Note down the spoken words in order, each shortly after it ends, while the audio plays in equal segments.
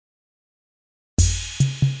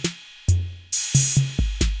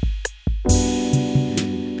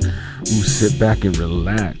sit back and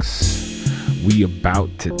relax. We about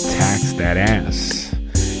to tax that ass.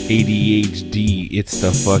 ADHD, it's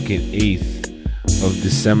the fucking 8th of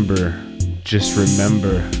December. Just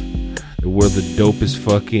remember, we're the dopest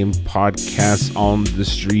fucking podcast on the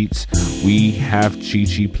streets. We have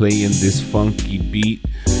Chi-Chi playing this funky beat.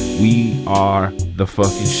 We are the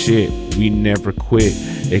fucking shit. We never quit,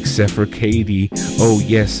 except for Katie. Oh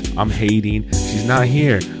yes, I'm hating. She's not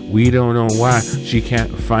here. We don't know why. She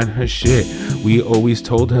can't find her shit. We always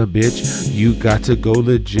told her, bitch, you got to go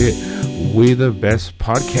legit. We're the best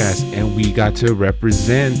podcast and we got to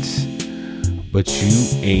represent. But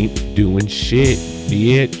you ain't doing shit,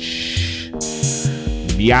 bitch.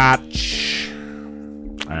 Biatch.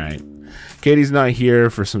 Alright. Katie's not here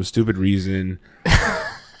for some stupid reason.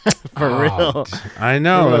 For real. I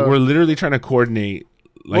know. Like, we're literally trying to coordinate.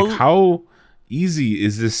 Like, how easy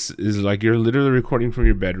is this? Is like you're literally recording from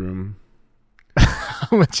your bedroom.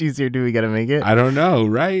 How much easier do we gotta make it? I don't know,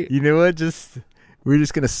 right? You know what? We're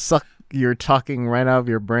just gonna suck your talking right out of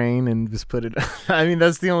your brain and just put it. I mean,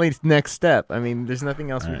 that's the only next step. I mean, there's nothing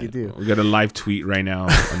else we could do. We got a live tweet right now.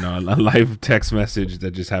 No, a live text message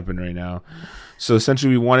that just happened right now. So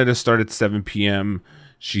essentially, we wanted to start at 7 p.m.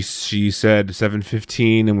 She said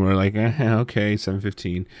 7:15, and we're like, okay,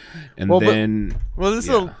 7:15, and then this is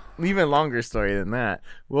an even longer story than that.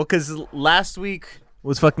 Well, because last week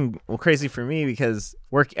was fucking crazy for me because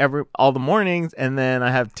work all the mornings, and then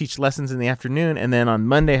I have teach lessons in the afternoon, and then on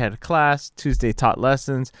Monday I had a class. Tuesday taught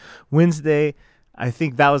lessons. Wednesday, I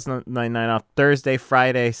think that was my night off. Thursday,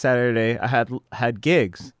 Friday, Saturday, I had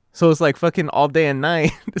gigs, so it's like fucking all day and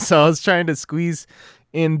night. So I was trying to squeeze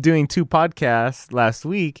in doing 2 podcasts last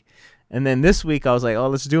week, and then this week I was like, oh,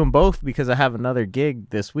 let's do them both because I have another gig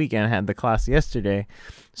this week and I had the class yesterday.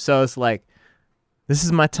 So it's like, this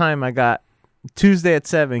is my time. I got Tuesday at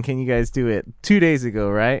 7. Can you guys do it? 2 days ago,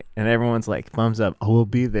 right? And everyone's like, thumbs up. I will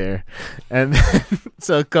be there. And then,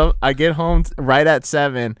 so I get home right at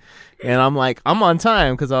 7, and I'm like, I'm on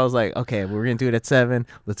time because I was like, okay, we're gonna do it at 7.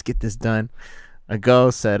 Let's get this done. I go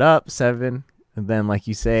set up 7, and then like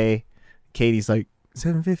you say, Katie's like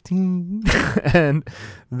 7:15, and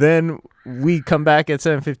then we come back at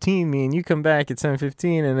 7:15. Me and you come back at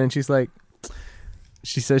 7:15, and then she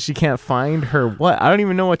says she can't find her what? I don't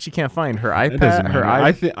even know what she can't find. Her iPad, her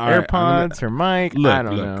AirPods, her mic. I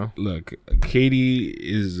don't know. Look, Katie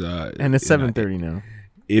is and it's 7:30 now.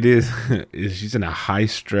 It is. She's in a high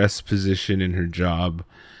stress position in her job.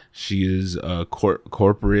 She is a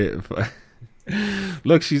corporate.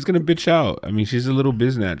 Look, she's gonna bitch out. I mean, she's a little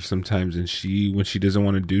biznatch sometimes, and when she doesn't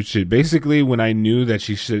want to do shit. Basically, when I knew that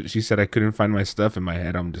she said I couldn't find my stuff in my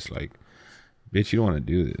head, I'm just like, bitch, you don't want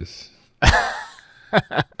to do this.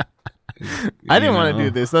 I didn't want to do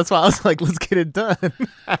this. That's why I was like, let's get it done.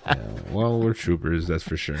 Yeah, well, we're troopers, that's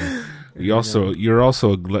for sure. You're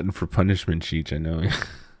also a glutton for punishment, Cheech. I know.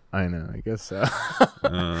 I know. I guess so.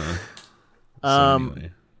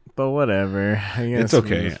 Anyway. But whatever. I guess it's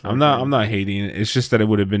okay. I'm not hating it. It's just that it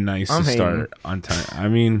would have been nice to start on time. I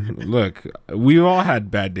mean, look, we've all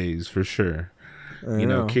had bad days for sure. You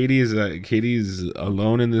know, Katie's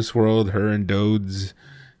alone in this world. Her and Dodes.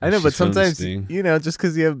 I know, but sometimes, just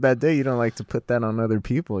because you have a bad day, you don't like to put that on other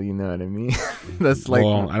people. You know what I mean? That's like.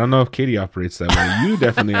 Well, I don't know if Katie operates that way. You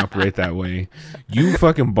definitely operate that way. You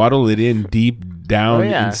fucking bottle it in deep down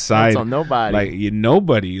inside. On nobody. Like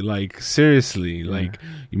nobody. Like seriously. Yeah. Like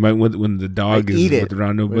you might when the dog is with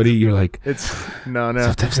around nobody. You're like, it's no.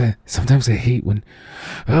 Sometimes I hate when.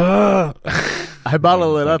 I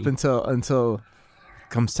bottle it up until it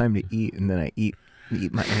comes time to eat, and then I eat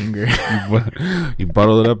my anger. You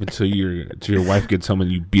bottle it up until your wife gets home and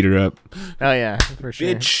you beat her up. Oh yeah, for sure.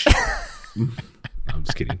 Bitch. I'm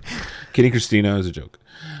just kidding. Kidding, Christina, is a joke.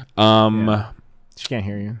 She can't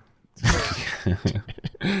hear you.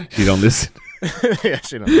 She don't listen. Yeah,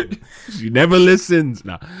 she don't. She never listens.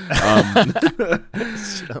 No.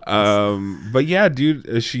 But yeah,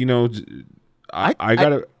 dude. She I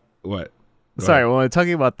gotta what? Sorry. Well,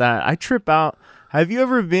 talking about that, I trip out. Have you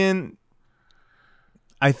ever been?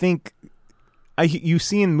 I think you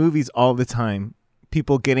see in movies all the time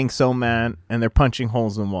people getting so mad and they're punching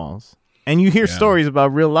holes in walls. And you hear stories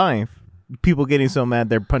about real life. People getting so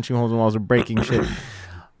mad they're punching holes in walls or breaking shit.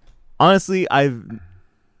 Honestly, I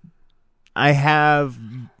have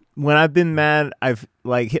when I've been mad, I've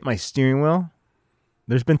like hit my steering wheel.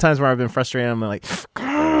 There's been times where I've been frustrated. I'm like,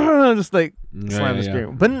 just like slam the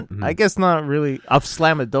steering wheel. But I guess not really. I'll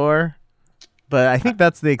slam a door. But I think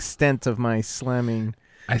that's the extent of my slamming.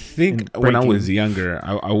 I think when I was younger,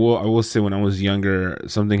 I will say when I was younger,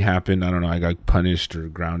 something happened. I don't know. I got punished or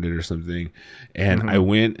grounded or something. And I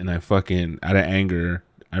went and I fucking, out of anger,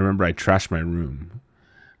 I remember I trashed my room.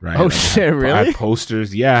 Right. Oh, shit, really? I had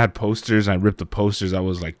posters. Yeah, I had posters. I ripped the posters. I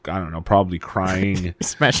was like, I don't know, probably crying.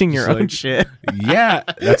 Smashing your own shit. Yeah,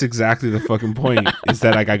 that's exactly the fucking point. Is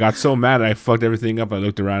that like I got so mad I fucked everything up. I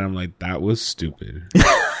looked around. I'm like, that was stupid.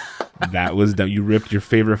 That was dumb. You ripped your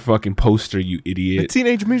favorite fucking poster, you idiot. The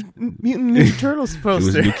Teenage Mutant Ninja Turtles poster.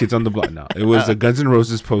 It was New Kids on the Block. No, it was a Guns N'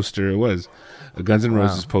 Roses poster. It was a Guns N'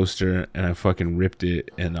 Roses poster, and I fucking ripped it.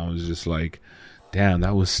 And I was just like, damn,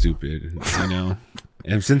 that was stupid. You know.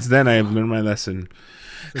 And since then, I have learned my lesson.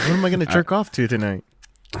 What am I going to jerk off to tonight?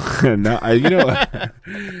 No, yeah.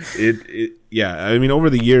 I mean, over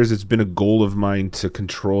the years, it's been a goal of mine to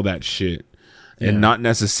control that shit, and not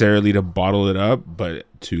necessarily to bottle it up, but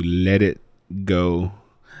to let it go,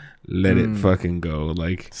 let it fucking go.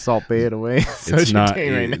 Like Salt Bay it away. It's not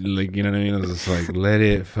like, you know what I mean. It's just like, let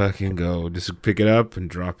it fucking go. Just pick it up and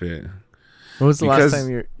drop it. When was the last time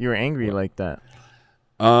you were angry like that?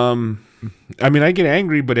 I mean, I get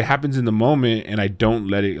angry, but it happens in the moment, and I don't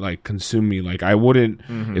let it like consume me. Like I wouldn't,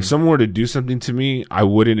 if someone were to do something to me, I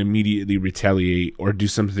wouldn't immediately retaliate or do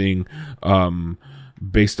something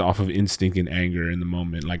based off of instinct and anger in the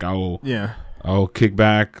moment. Like I'll kick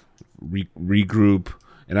back, regroup,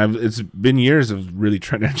 and it's been years of really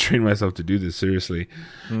trying to train myself to do this seriously.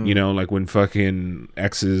 You know, like when fucking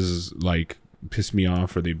exes like piss me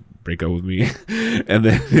off or they break up with me, and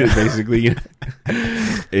then basically, you know,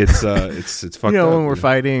 it's fucked up. You know, when we're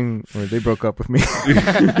fighting, or they broke up with me.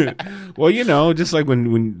 Well, you know, just like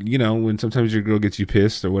when you know, when sometimes your girl gets you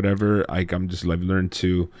pissed or whatever, like I'm just like learned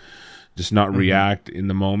to just not react in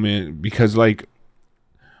the moment, because like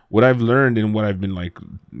what I've learned and what I've been like,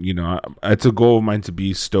 you know, it's a goal of mine to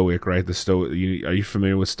be stoic, right? Are you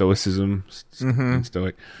familiar with stoicism?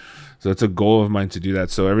 Stoic. So it's a goal of mine to do that.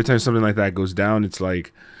 So every time something like that goes down, it's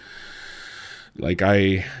like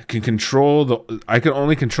I can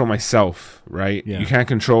only control myself, right? Yeah. You can't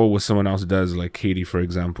control what someone else does. Like Katie, for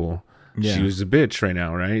example, she was a bitch right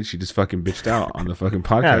now, right? She just fucking bitched out on the fucking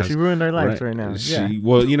podcast. Yeah, she ruined our lives right now.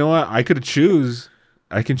 Well, you know what? I can choose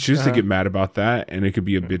to get mad about that, and it could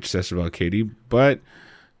be a bitch session about Katie. But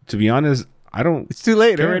to be honest, I don't. It's too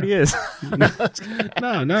late. Care. It already is. No.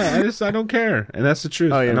 I don't care, and that's the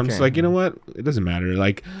truth. And I'm just like, you know what? It doesn't matter.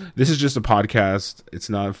 Like, this is just a podcast. It's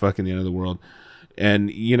not fucking the end of the world.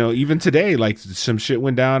 And you know, even today, like some shit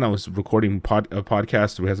went down. I was recording a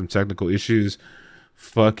podcast. We had some technical issues.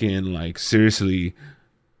 Fucking like seriously,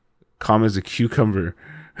 calm as a cucumber.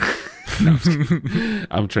 No,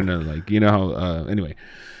 I'm trying to like, you know how. Anyway,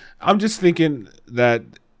 I'm just thinking that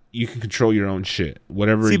you can control your own shit.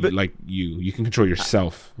 Whatever, you can control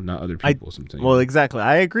yourself, not other people. Sometimes. Well, exactly.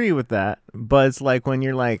 I agree with that. But it's like when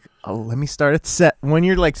you're like, oh, let me start at when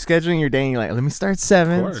you're like scheduling your day, and you're like, let me start at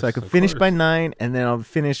 7 so I can finish by 9, and then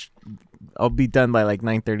I'll be done by like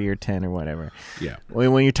 9:30 or 10 or whatever. Yeah.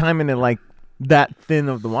 When you're timing it like that thin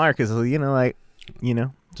of the mark, is, you know, like, you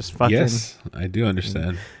know, just fucking. Yes, I do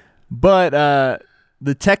understand. But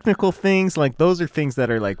the technical things, like those are things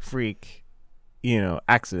that are like freak, you know,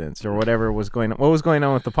 accidents or whatever was going on. What was going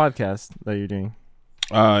on with the podcast that you're doing?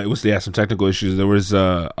 It was some technical issues. There was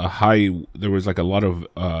there was like a lot of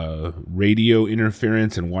radio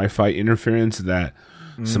interference and Wi-Fi interference that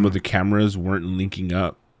some of the cameras weren't linking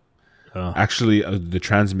up. Actually, the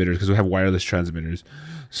transmitters, because we have wireless transmitters,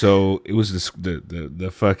 so it was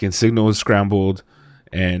the fucking signal was scrambled,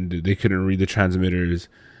 and they couldn't read the transmitters,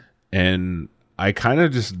 and I kind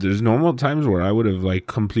of just, there's normal times where I would have like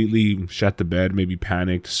completely shut the bed, maybe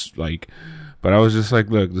panicked, like, but I was just like,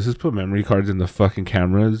 look, let's just put memory cards in the fucking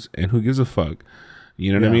cameras, and who gives a fuck?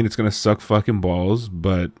 You know what I mean? It's gonna suck fucking balls,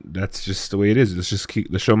 but that's just the way it is. Let's just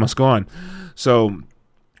keep, the show must go on. So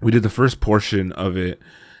we did the first portion of it,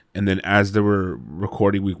 and then as they were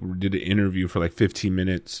recording, we did an interview for like 15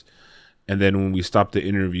 minutes. And then when we stopped the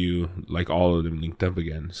interview, like all of them linked up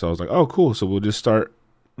again. So I was like, oh, cool. So we'll just start.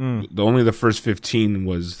 Only the first 15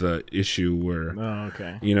 was the issue where,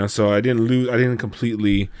 you know, so I didn't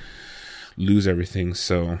completely lose everything.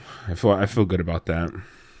 So I feel good about that.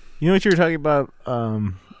 You know what you were talking about?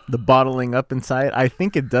 The bottling up inside. I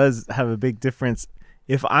think it does have a big difference.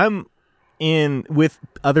 If I'm in with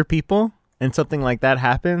other people and something like that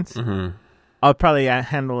happens, I'll probably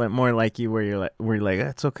handle it more like you, where you're like,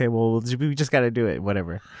 that's okay. Well, we just got to do it,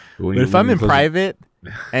 whatever. But if I'm in private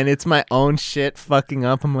and it's my own shit fucking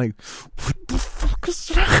up, I'm like, what the fuck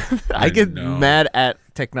is wrong? I get mad at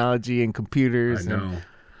technology and computers. I know.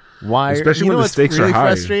 Why? Especially when the stakes really are high.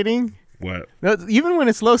 Frustrating? What? No, even when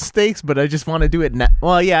it's low stakes, but I just want to do it now.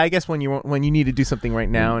 Well, yeah, I guess when you need to do something right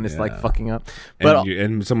now and it's like fucking up. But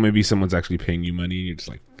maybe someone's actually paying you money, and you're just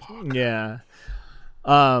like, fuck. Yeah.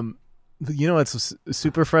 You know what's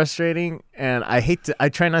super frustrating, and I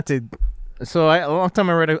try not to. So a long time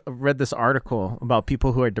I read this article about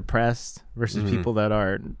people who are depressed versus people that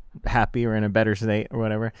are happy or in a better state or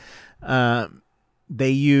whatever. They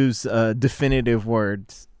use definitive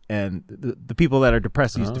words, and the people that are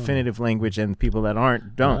depressed use definitive language, and people that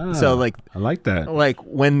aren't don't. So like, I like that. Like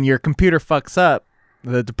when your computer fucks up,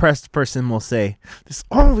 the depressed person will say, "This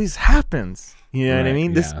always happens." You know what I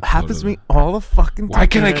mean? This happens to me all the fucking time. Why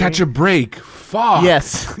can't I catch a break? Fuck.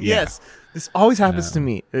 Yes. Yes. This always happens to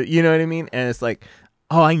me. You know what I mean? And it's like,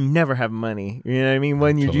 oh, I never have money. You know what I mean?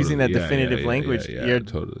 When you're using that definitive language, you're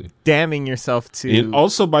damning yourself to. And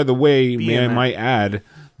also, by the way, I might add,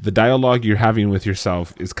 the dialogue you're having with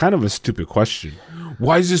yourself is kind of a stupid question.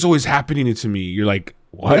 Why is this always happening to me? You're like,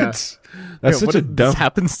 what? Yeah. That's such a dumb. This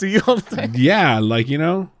happens to you all the time. Yeah, like, you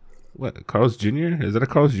know, what? Carl's Jr. Is that a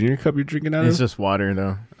Carl's Jr. cup you're drinking out of? It's just water,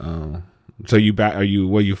 though. Oh. So you back? Are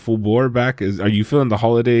you full bore back? Are you feeling the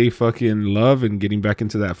holiday fucking love and getting back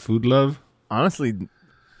into that food love? Honestly,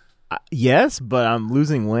 yes, but I'm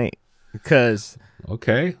losing weight because.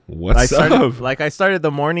 Okay, what's up? I started the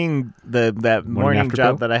morning morning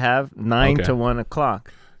job that I have 9 to 1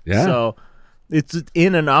 o'clock. Yeah. So it's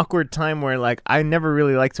in an awkward time where like I never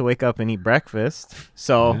really like to wake up and eat breakfast.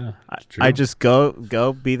 So I just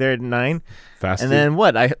go be there at 9. Fasted. And then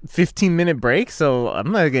what? 15-minute break. So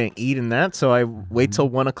I'm not gonna eat in that. So I wait till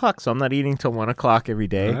 1 o'clock. So I'm not eating till 1 o'clock every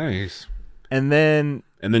day. Nice. And then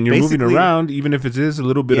you're moving around, even if it is a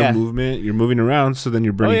little bit of movement. You're moving around, so then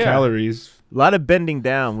you're burning calories. A lot of bending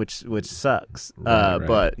down, which sucks. Right.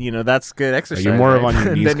 But you know that's good exercise. You're more of on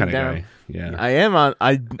your knees kind of guy. Yeah, I am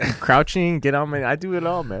crouching, get on my. I do it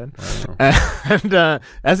all, man. And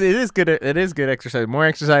as it is good. It is good exercise. More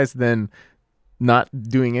exercise than not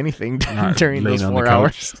doing anything during those 4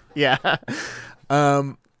 hours. Yeah.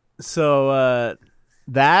 So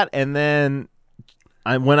that, and then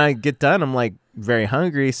when I get done, I'm like very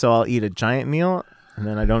hungry, so I'll eat a giant meal, and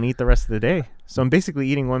then I don't eat the rest of the day. So I'm basically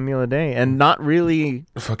eating one meal a day, and not really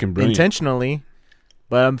fucking brilliant. Intentionally,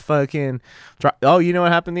 but I'm fucking. Oh, you know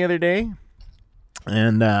what happened the other day?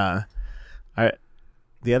 And the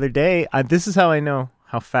other day, this is how I know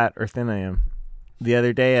how fat or thin I am. The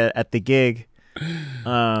other day at the gig,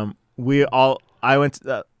 I went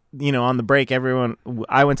to, on the break, I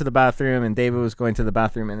went to the bathroom, and David was going to the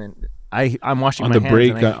bathroom, and then I'm washing my hands. On the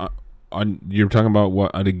break, you're talking about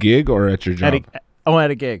what, at a gig or at your job?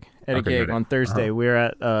 At a gig. On Thursday. We were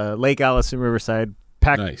at Lake Alice in Riverside.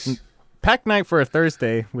 Packed night for a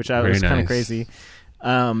Thursday, which was kind of crazy.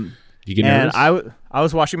 You get nervous? And I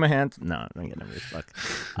was washing my hands. No, I don't get nervous. Fuck.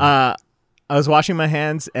 I was washing my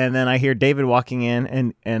hands, and then I hear David walking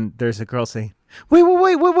in, and there's a girl say, wait,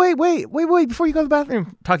 before you go to the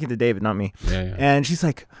bathroom. Talking to David, not me. Yeah. And she's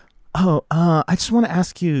like, I just want to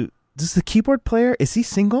ask you, does the keyboard player, is he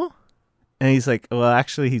single? And he's like, well,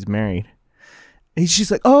 actually, he's married. And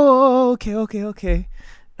she's like, oh, okay.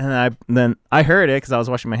 And then I heard it because I was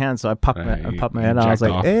washing my hands, so I popped my head out. I was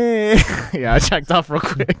like, hey. Yeah, I checked off real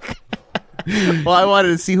quick. Well, I wanted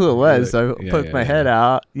to see who it was, so I poked my head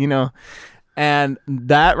out, And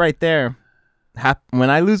that right there, when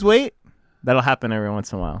I lose weight, that'll happen every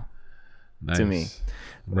once in a while to me.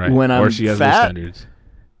 Right. When I'm she has fat, no standards.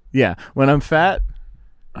 Yeah, when I'm fat,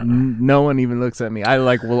 no one even looks at me.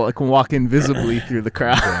 I can walk invisibly through the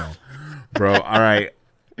crowd. Bro, all right.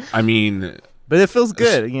 I mean, but it feels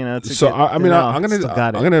good, I'm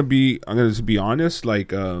gonna be honest.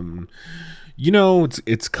 Like,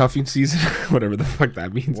 it's cuffing season, whatever the fuck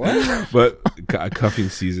that means. What? But cuffing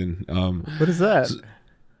season. What is that?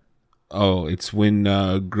 It's when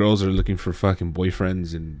girls are looking for fucking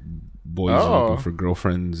boyfriends and boys are looking for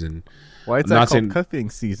girlfriends. And why is that called cuffing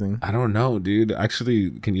season? I don't know, dude.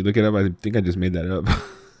 Actually, can you look it up? I think I just made that up.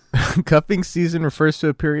 Cuffing season refers to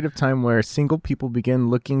a period of time where single people begin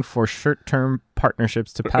looking for short-term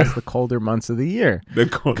partnerships to pass the colder months of the year.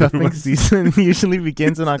 Cuffing season usually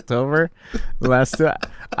begins in October.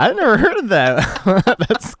 I've never heard of that.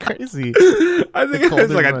 That's crazy. I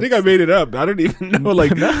think I made it up. I don't even know.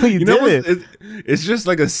 Like, no, you did. It's just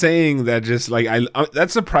like a saying that just like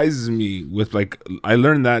that surprises me. With like, I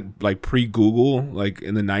learned that like pre-Google, like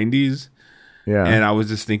in the 90s. Yeah, and I was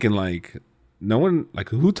just thinking like, no one, like,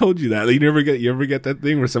 who told you that? Like, you ever get that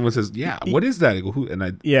thing where someone says, yeah, what is that? I go, who? And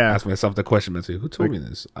I ask myself the question, I say, who told me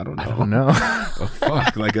this? I don't know. Oh,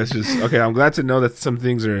 fuck. Like, that's just, okay, I'm glad to know that some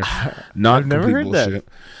things are not complete bullshit.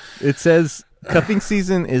 That. It says, cuffing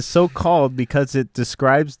season is so called because it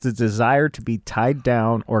describes the desire to be tied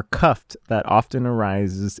down or cuffed that often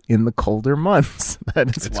arises in the colder months.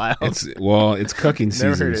 That is wild. It's cucking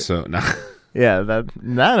season, so, nah. Yeah, that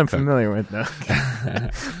I'm familiar with, though.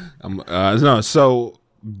 No, so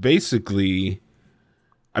basically,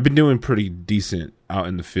 I've been doing pretty decent out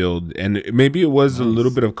in the field, and maybe it was a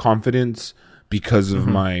little bit of confidence because of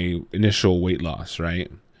my initial weight loss,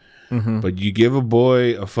 right? But you give a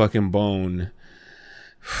boy a fucking bone,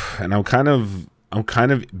 and I'm kind of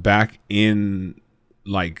back in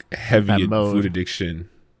like heavy food addiction.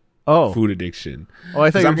 Food addiction. Oh,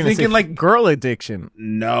 I thought you were thinking say like girl addiction.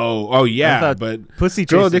 No. Oh yeah, but pussy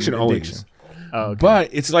girl addiction always. Oh, okay. But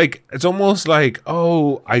it's like it's almost like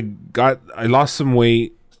I lost some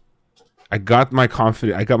weight. I got my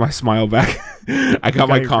smile back. I got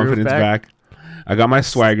my confidence back. I got my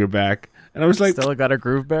swagger back. And I was like, still got a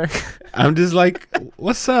groove back. I'm just like,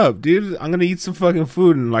 what's up, dude? I'm gonna eat some fucking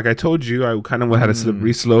food. And like I told you, I kind of had a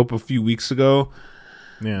slippery slope a few weeks ago.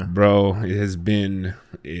 Yeah, bro, it's been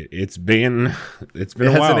a while. Has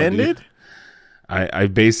it ended? Dude. I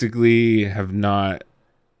basically have not.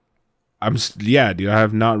 Dude. I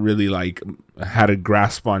have not really like had a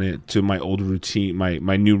grasp on it to my old routine,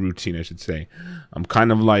 my new routine, I should say. I'm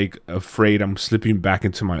kind of like afraid I'm slipping back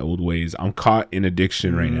into my old ways. I'm caught in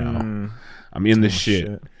addiction right now. I'm in the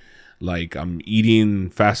shit. Like I'm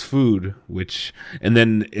eating fast food, and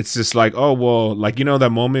then it's just like, oh well, like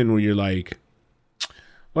that moment where you're like,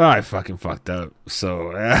 well, I fucking fucked up,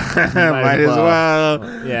 so might as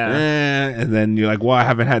well. Yeah. And then you're like, well, I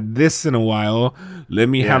haven't had this in a while. Let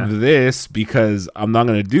me have this because I'm not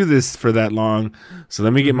going to do this for that long. So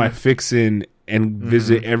let me get my fix in and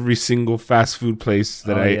visit every single fast food place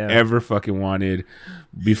that I ever fucking wanted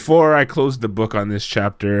before I close the book on this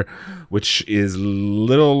chapter, which is a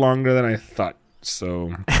little longer than I thought.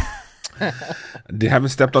 So I haven't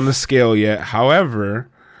stepped on the scale yet. However,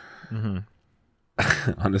 on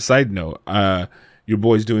a side note, your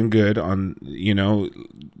boy's doing good on,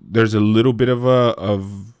 there's a little bit of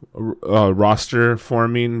a roster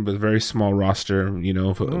forming, but a very small roster,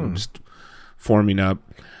 just forming up.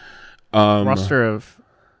 Roster of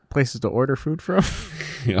places to order food from.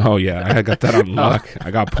 Oh yeah, I got that on lock.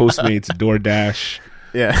 I got Postmates, DoorDash,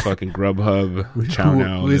 fucking Grubhub, Chow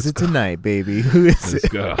Now. Who is it tonight, baby? Who is it? Let's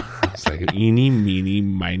go. It's like eeny, meeny,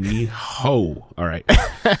 miny, ho. All right.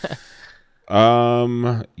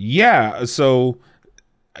 Yeah. So,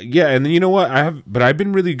 yeah, and then you know what? I've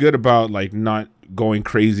been really good about like not going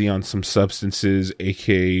crazy on some substances,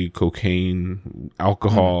 aka cocaine,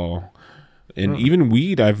 alcohol, and even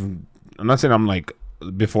weed. I'm not saying I'm like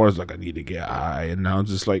before. I was like I need to get high, and now I'm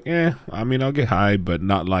just like, I mean, I'll get high, but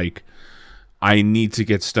not like I need to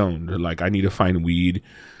get stoned. Like I need to find weed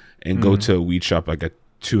and go to a weed shop like at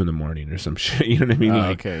 2 a.m. or some shit. You know what I mean?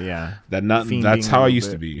 Like okay, yeah. That's how I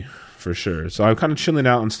used to be. For sure. So I'm kind of chilling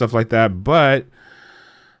out and stuff like that, but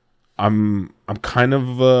I'm kind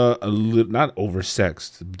of a little not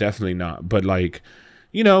oversexed, definitely not. But like,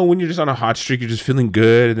 when you're just on a hot streak, you're just feeling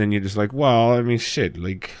good, and then you're just like, well, I mean, shit.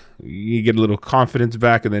 Like you get a little confidence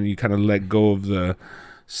back, and then you kind of let go of the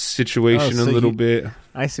situation a little bit.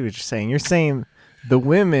 I see what you're saying. You're saying the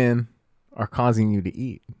women are causing you to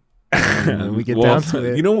eat. When we get down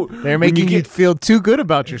to it, they're making you feel too good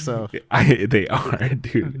about yourself. They are,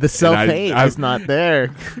 dude. The self-hate is not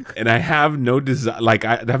there. And I have no desire, like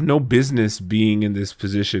I have no business being in this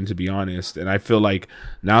position, to be honest. And I feel like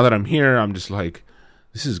now that I'm here, I'm just like,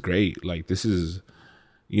 this is great. Like this is,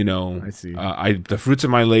 I see. The fruits of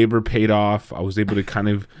my labor paid off. I was able to kind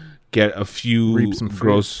of get a few reap some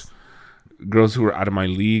girls who are out of my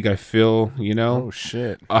league. I feel, Oh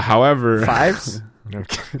shit. However, 5s. No,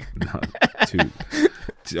 2.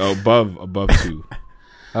 Above 2.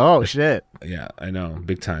 Oh shit. Yeah, I know.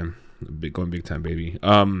 Big time. Going big time, baby.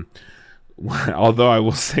 Although I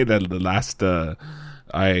will say that the last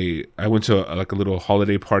I went to a little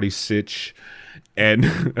holiday party sitch,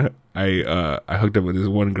 and I hooked up with this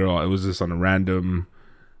one girl. It was just on it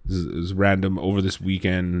was random over this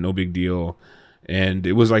weekend, no big deal. And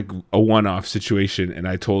it was like a one-off situation, and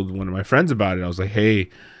I told one of my friends about it. I was like, hey,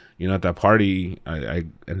 at that party, I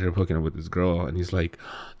ended up hooking up with this girl, and he's like,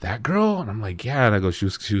 that girl? And I'm like, yeah. And I go, she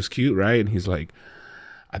was cute, right? And he's like,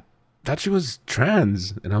 I thought she was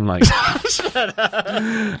trans. And I'm like, shut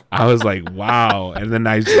up. I was like, wow. And then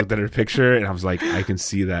I just looked at her picture, and I was like, I can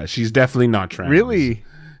see that. She's definitely not trans. Really?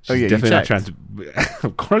 She's definitely not trans.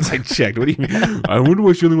 Of course I checked. What do you mean? I wonder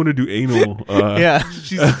why she only want to do anal. Yeah.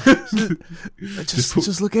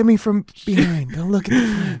 Just look at me from behind. Don't look at the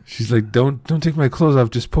front. She's like, don't take my clothes off.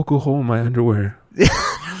 Just poke a hole in my underwear.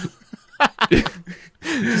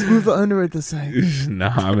 Just move the underwear to the side.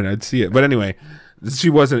 Nah, I mean, I'd see it. But anyway, she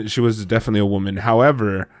was definitely a woman.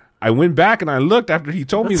 However, I went back and I looked after he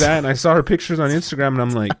told me that, and I saw her pictures on Instagram, and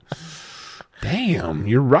I'm like, damn,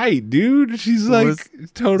 you're right, dude. She's like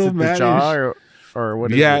total man. or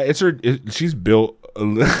what? Is Yeah, it? it's her. She's built.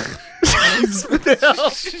 She's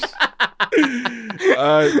built.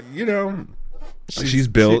 You know, she's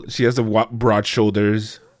built. She has broad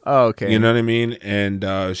shoulders. Oh, okay. You know what I mean?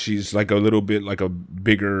 And she's like a little bit like a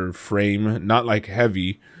bigger frame, not like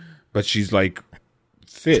heavy, but she's like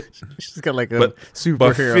fit. She's got like a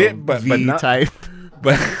superhero fit, but V not, type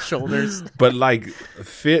but shoulders. But like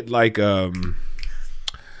fit like you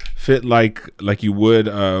would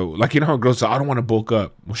like, you know how girls say, I don't want to bulk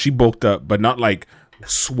up. Well, she bulked up, but not like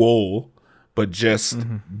swole, but just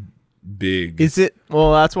big. Is it?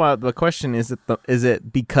 Well, that's why the question is: is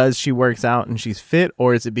it because she works out and she's fit,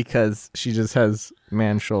 or is it because she just has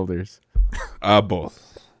man shoulders? Both.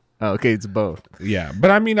 Oh, okay, it's both. Yeah,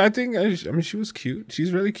 but I mean, I mean, she was cute.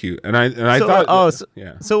 She's really cute, and I thought,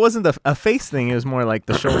 yeah. So it wasn't a face thing; it was more like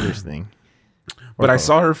the shoulders thing. But I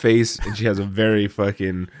saw her face, and she has a very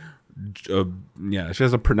fucking, she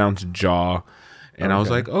has a pronounced jaw, and I was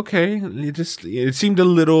like, okay, it seemed a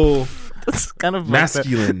little. That's kind of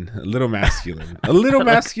masculine, a little masculine, a little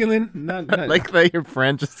masculine. Not like that. Your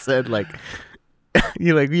friend just said, like,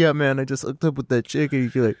 you're like, yeah, man, I just hooked up with that chick,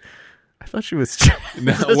 and you're like, I thought she was.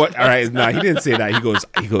 No, what? All right, no, he didn't say that. He goes.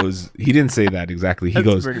 He didn't say that exactly. He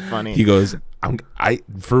goes. Pretty funny. He goes. I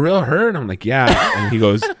for real her, and I'm like, yeah, and he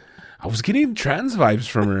goes. I was getting trans vibes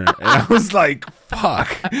from her, and I was like,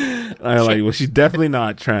 fuck. And I'm like, well, she's definitely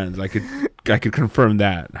not trans. I could confirm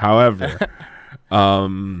that. However,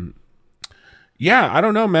 yeah, I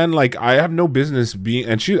don't know, man. Like, I have no business being,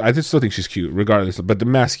 and I just still think she's cute, regardless. But the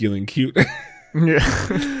masculine cute,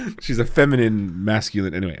 yeah, she's a feminine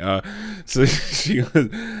masculine. Anyway, so she was.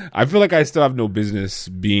 I feel like I still have no business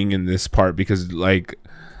being in this part because, like,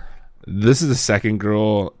 this is the second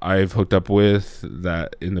girl I've hooked up with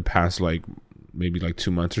that in the past, like, maybe like 2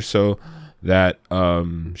 months or so, that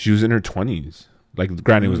she was in her 20s. Like,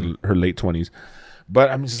 granted, it was her late 20s, but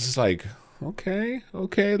I'm just like, okay,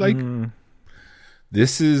 like.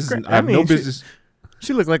 This is. I have no business.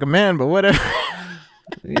 She looked like a man, but whatever.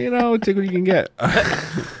 You know, take what you can get. What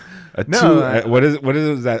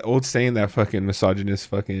is that old saying? That fucking misogynist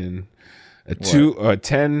fucking. A 2 at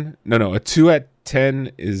 10. No. A 2 at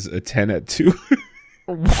 10 is a 10 at 2.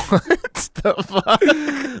 What the fuck?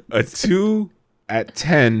 A 2 at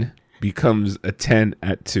 10 becomes a 10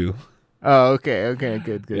 at 2. Oh, okay,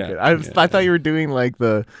 good. I thought you were doing like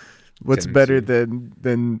the what's better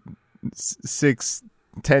than 6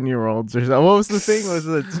 10-year-olds or something. What was the thing? Was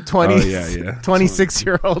it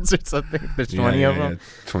 26-year-olds or something? There's 20 of them.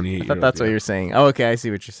 28. I thought that's what you're saying. Oh, okay, I see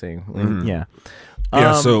what you're saying. Mm-hmm. Yeah.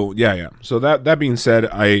 So that being said,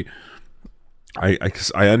 I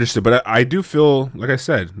understood, but I do feel like I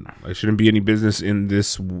said I shouldn't be any business in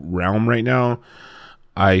this realm right now.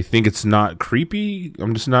 I think it's not creepy.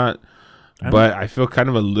 I'm just not. But I feel kind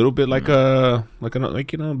of a little bit like a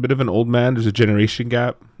bit of an old man. There's a generation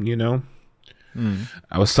gap, you know.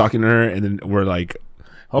 I was talking to her, and then we're like,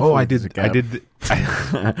 "Oh, I did this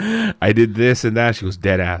and that." She goes,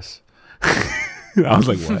 "Dead ass." I was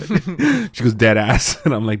like, "What?" She goes, "Dead ass,"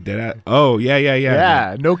 and I'm like, "Dead ass." Oh, yeah.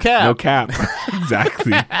 Yeah, no cap.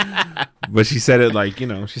 Exactly. But she said it like,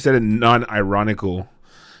 she said it non-ironical.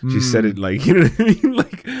 She said it like, you know what I mean?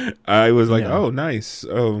 Like, I was like, oh, nice.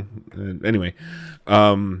 Oh, anyway.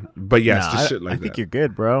 But yeah, it's just shit like that. I think you're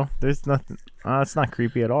good, bro. There's nothing. It's not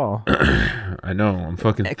creepy at all. I know. I'm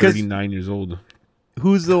fucking 39 years old.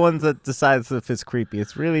 Who's the one that decides if it's creepy?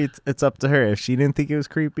 It's up to her. If she didn't think it was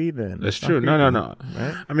creepy, then that's true. No.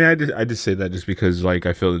 Right? I mean, I just say that just because, like,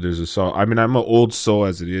 I feel that there's a soul. I mean, I'm an old soul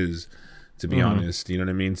as it is, to be honest. You know what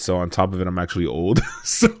I mean? So on top of it, I'm actually old.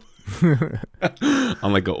 So.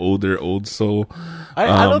 I'm like an old soul.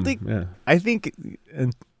 I don't think. Yeah. I think.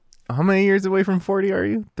 How many years away from 40 are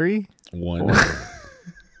you? 3? 1.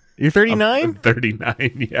 You're 39. I'm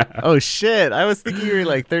 39. Yeah. Oh shit! I was thinking you were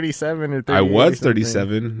like 37 or 38. I was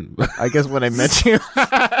 37. I guess when I met you.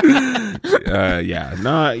 Yeah.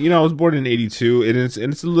 No. I was born in '82, and it's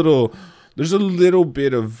a little. There's a little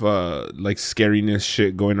bit of like scariness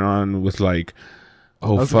shit going on with like.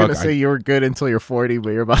 Oh, I was gonna say you were good until you're 40, but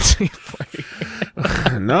you're about to be 40.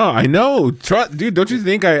 No, I know, dude. Don't you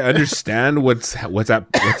think I understand what's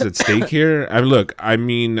at stake here? I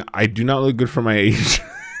do not look good for my age.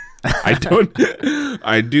 I don't.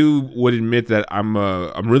 I would admit that I'm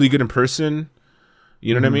really good in person.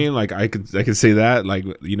 You know what I mean? Like I could say that. Like,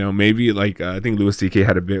 maybe like I think Louis C.K.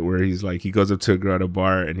 had a bit where he's like he goes up to a girl at a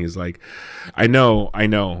bar and he's like, I know,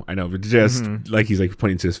 but just like he's like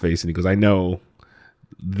pointing to his face and he goes, I know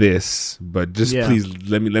this, but just please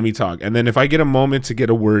let me talk. And then if I get a moment to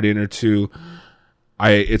get a word in or two,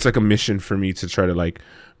 it's like a mission for me to try to like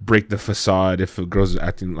break the facade if a girl's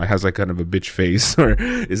acting like has like kind of a bitch face or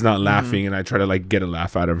is not laughing, and I try to like get a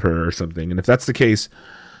laugh out of her or something. And if that's the case,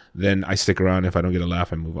 then I stick around. If I don't get a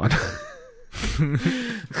laugh, I move on.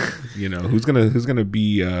 You know, who's gonna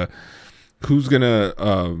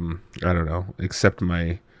I don't know, accept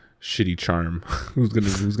my shitty charm? who's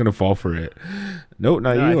gonna fall for it? No,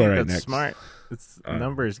 not you. I think All right, that's next. smart. It's a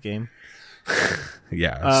numbers game.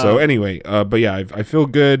 Yeah. So anyway, but yeah, I feel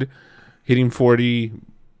good hitting 40.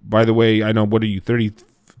 By the way, I know, what are you,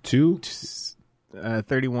 32?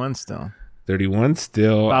 31 still. 31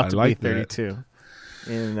 still. About I to like be 32.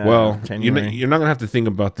 In, well, January. you're not gonna have to think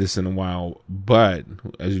about this in a while, but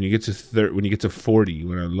as when you get to when you get to 40,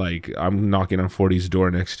 when I'm knocking on 40's door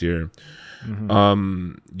next year,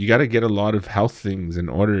 you got to get a lot of health things in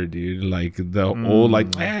order, dude. Like the old I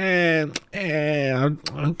don't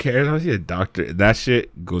care. I don't see a doctor. That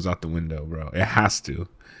shit goes out the window, bro. It has to,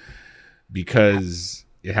 because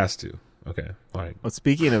it has to. Okay, all right. Well,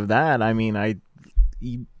 speaking of that, I mean,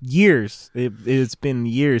 it's been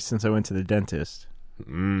years since I went to the dentist.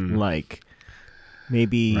 Like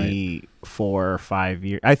maybe 4 or 5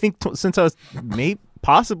 years. I think since I was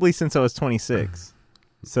possibly since I was 26.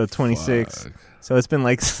 So 26. Fuck. So it's been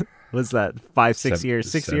like, what's that? 5, 6 years,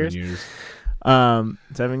 6 years. 7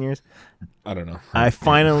 years. I don't know. I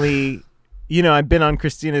finally, I've been on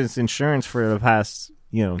Christina's insurance for the past,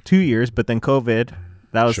 2 years, but then COVID,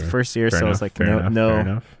 that was the first year. Fair so enough, it's like, fair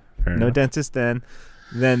enough. no dentist then.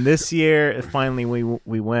 Then this year, finally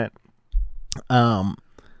we went.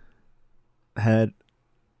 Had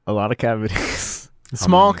a lot of cavities,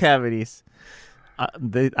 small cavities.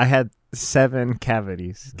 I had 7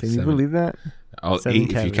 cavities. Can you believe that? 8 7 if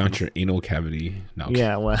cavities. you count your anal cavity. No,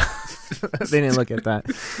 Yeah, well, they didn't look at that.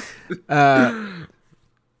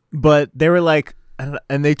 But they were like,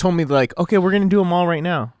 and they told me like, okay, we're gonna do them all right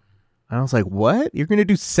now. And I was like, what? You're gonna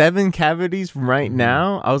do 7 cavities right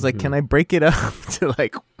now? I was like, can I break it up to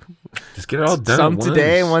like just get it all done. some at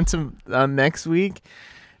today, once. one next week?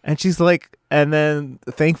 And she's like, and then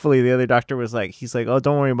thankfully the other doctor was like, he's like, oh,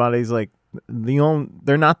 don't worry about it. He's like,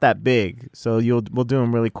 they're not that big, so we'll do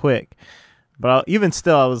them really quick. But even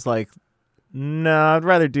still, I was like, no, I'd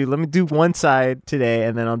rather let me do one side today,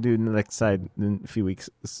 and then I'll do the next side in a few weeks.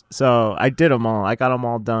 So I did them all. I got them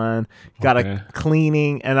all done. Got a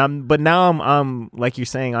cleaning, but now I'm like you're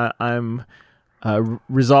saying, I'm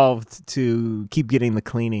resolved to keep getting the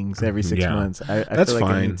cleanings every 6 months. That's feel like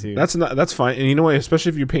fine. I need to. That's fine. And you know what? Especially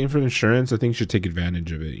if you're paying for insurance, I think you should take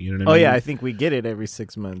advantage of it. You know what I mean? Yeah, I think we get it every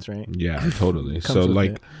 6 months, right? Yeah, totally. So with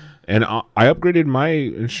like, it. and I upgraded my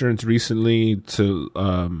insurance recently to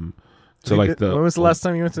like the. When was the last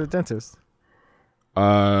time you went to the dentist?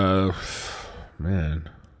 Man.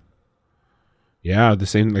 Yeah, the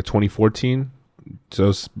same, like 2014. So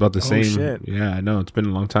it's about the same. Shit. Yeah, I know, it's been a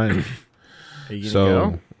long time. Are you gonna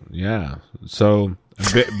go? Yeah. So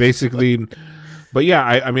basically, but yeah,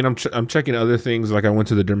 I mean, I'm checking other things. Like I went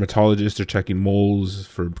to the dermatologist. They're checking moles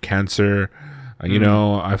for cancer.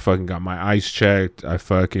 I fucking got my eyes checked. Like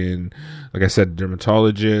I said,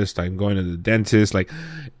 dermatologist. I'm going to the dentist. Like,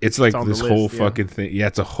 it's like this whole fucking thing. Yeah,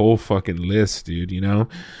 it's a whole fucking list, dude.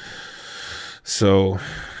 So,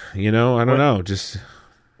 I don't know. Just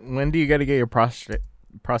when do you got to get your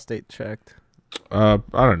prostate checked? I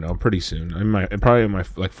don't know. Pretty soon. Probably in my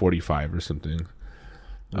like 45 or something.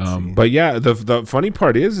 But yeah, the funny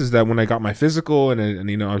part is that when I got my physical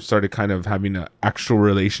and I started kind of having an actual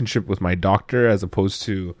relationship with my doctor as opposed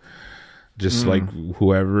to just like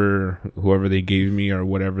whoever they gave me or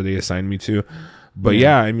whatever they assigned me to. But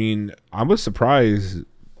yeah, I mean, I was surprised.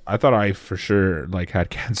 I thought I for sure like had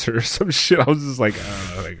cancer or some shit. I was just like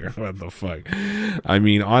what the fuck? I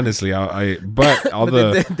mean, honestly,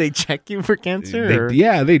 did they check you for cancer?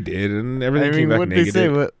 They did, and everything came back what negative.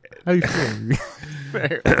 Did they say? How you feeling?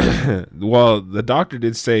 Well, the doctor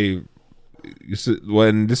did say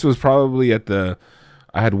when this was probably I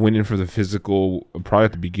had went in for the physical probably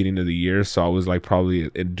at the beginning of the year, so I was like probably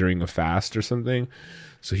during a fast or something.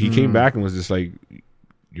 So he came back and was just like,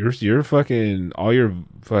 "You're fucking all your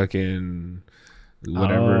fucking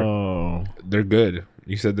whatever. Oh. They're good."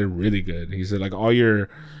 He said they're really good. He said like all your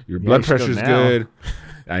blood pressure's good.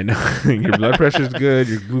 I know your blood pressure's good.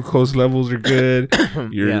 Your glucose levels are good.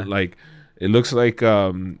 You're like. It looks like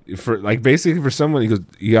for like basically for someone,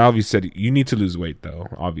 he obviously said you need to lose weight though,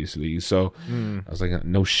 obviously. So I was like,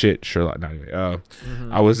 no shit, Sherlock. No, anyway,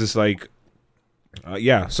 I was just like,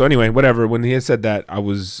 yeah. So anyway, whatever. When he had said that, I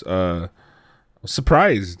was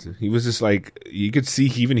surprised. He was just like, you could see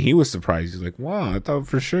even he was surprised. He's like, wow, I thought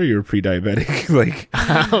for sure you were pre-diabetic. Like,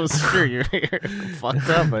 I was sure you're fucked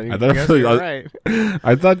up. I thought you're right.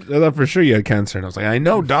 I thought for sure you had cancer, and I was like, I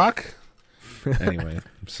know, doc. Anyway,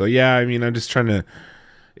 so yeah, I mean, I'm just trying to.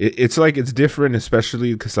 It's like it's different,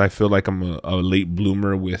 especially because I feel like I'm a late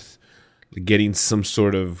bloomer with getting some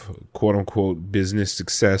sort of quote unquote business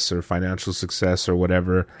success or financial success or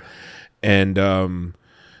whatever, and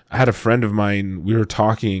I had a friend of mine, we were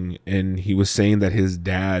talking, and he was saying that his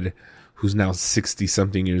dad, who's now 60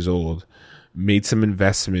 something years old, made some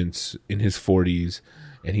investments in his 40s,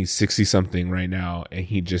 and he's 60 something right now, and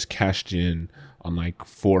he just cashed in on like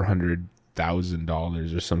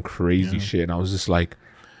 $400,000 or some crazy shit. And I was just like,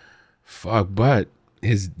 fuck, but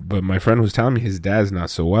my friend was telling me his dad's not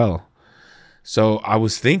so well. So I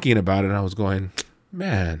was thinking about it, and I was going,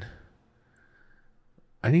 man,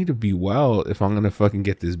 I need to be well if I'm gonna fucking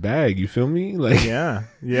get this bag. You feel me? Like, yeah.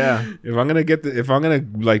 If I'm gonna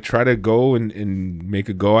like try to go and make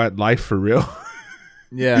a go at life for real.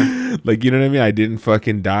 Yeah. Like, you know what I mean? I didn't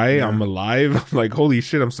fucking die. Yeah. I'm alive. I'm like, holy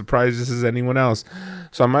shit, I'm surprised this is anyone else.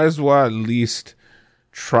 So I might as well at least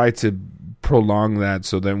try to prolong that,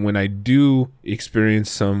 so that when I do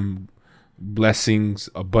experience some blessings,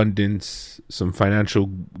 abundance, some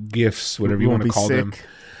financial gifts, whatever you want to call them,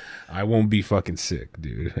 I won't be fucking sick,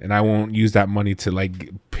 dude. And I won't use that money to like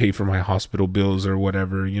pay for my hospital bills or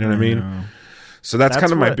whatever. You know what I mean? So that's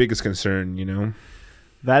kind of my biggest concern, you know?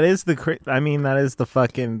 That is that is the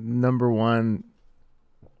fucking number one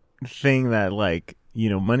thing that, like, you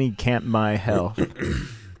know, money can't buy health.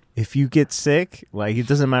 If you get sick, like, it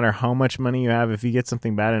doesn't matter how much money you have. If you get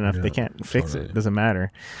something bad enough, they can't fix it. It doesn't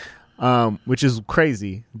matter. Which is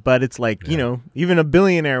crazy, but it's like, you know, even a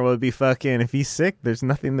billionaire would be fucking, if he's sick, there's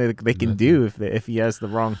nothing that they can do if he has the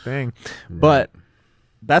wrong thing. Right. But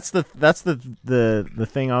that's the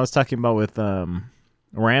thing I was talking about with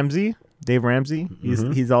Ramsey, Dave Ramsey.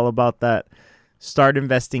 He's all about that. Start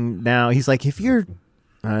investing now. He's like, if you're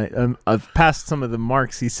I've passed some of the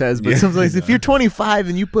marks, he says, but sometimes if you're 25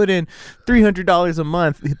 and you put in $300 a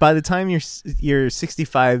month, by the time you're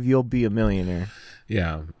 65, you'll be a millionaire.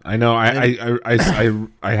 Yeah, I know. I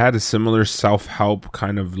had a similar self-help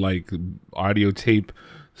kind of like audio tape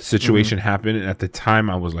situation happen. And at the time,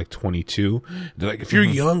 I was like 22. They're like, if you're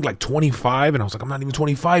young, like 25, and I was like, I'm not even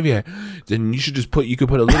 25 yet. Then you could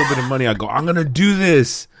put a little bit of money. I go, I'm gonna do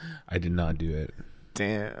this. I did not do it.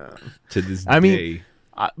 Damn. To this day. I mean,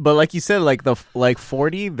 but like you said, like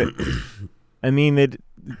 40. I mean, it.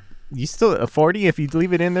 You still 40 if you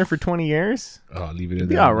leave it in there for 20 years? Oh, leave it in you'll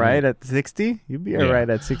there. Be all right at 60. You'll be all right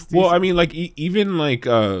at 60. Well, I mean, like even like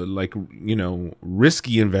you know,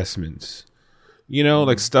 risky investments. You know,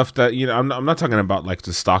 like stuff that, you know, I'm not talking about like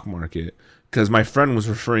the stock market, because my friend was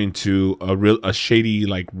referring to a shady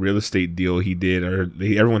like real estate deal he did, or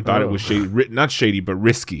everyone thought it was shady, not shady but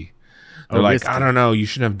risky. They're like, risky. I don't know, you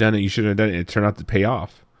shouldn't have done it. You shouldn't have done it. It turned out to pay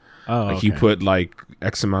off. Oh, like he put like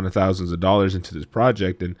X amount of thousands of dollars into this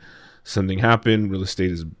project, and something happened. Real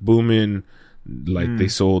estate is booming. Like they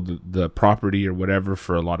sold the property or whatever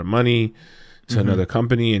for a lot of money to another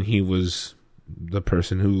company, and he was the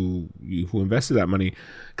person who invested that money.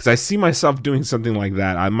 Because I see myself doing something like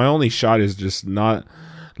that. My only shot is just not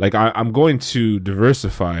like I'm going to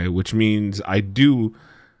diversify, which means I do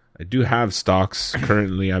have stocks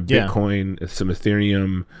currently. I have Bitcoin, some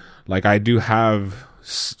Ethereum. Like I do have.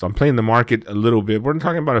 I'm playing the market a little bit. We're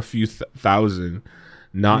talking about a few thousand.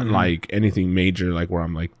 Not like anything major, like where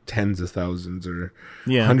I'm like tens of thousands or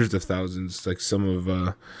hundreds of thousands, like some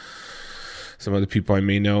other people I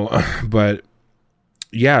may know. But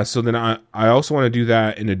yeah, so then I also want to do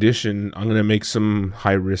that. In addition, I'm going to make some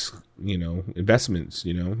high risk, you know, investments,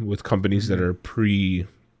 you know, with companies that are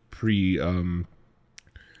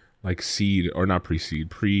like seed or not pre-seed,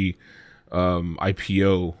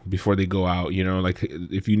 IPO before they go out, you know, like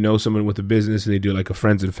if you know someone with a business and they do like a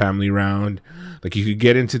friends and family round, like you could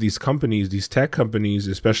get into these companies, these tech companies,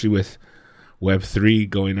 especially with Web3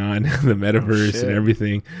 going on, the metaverse and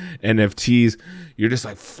everything, NFTs. You're just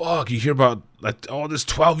like, fuck, you hear about like, oh, this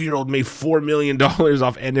 12-year-old made $4 million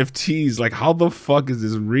off NFTs. Like, how the fuck is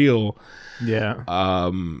this real? Yeah.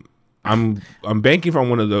 I'm banking on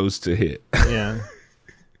one of those to hit. Yeah.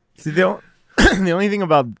 See, the only thing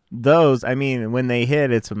about those, I mean, when they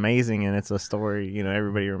hit, it's amazing and it's a story, you know,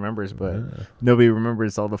 everybody remembers, but nobody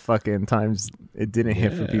remembers all the fucking times it didn't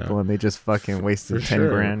hit for people and they just fucking wasted 10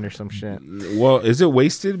 grand or some shit. Well, is it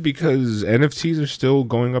wasted because NFTs are still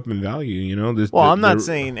going up in value, you know? I'm not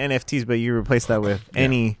saying NFTs, but you replace that with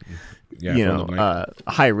any, you know,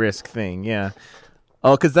 high risk thing. Yeah.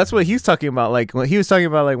 Oh, because that's what he's talking about. Like when he was talking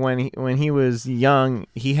about, like when he was young,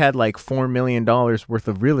 he had like $4 million worth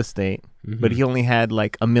of real estate, but he only had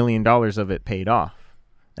like $1 million of it paid off,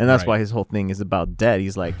 and that's why his whole thing is about debt.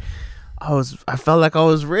 He's like, I felt like I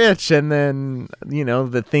was rich, and then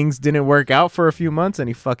the things didn't work out for a few months, and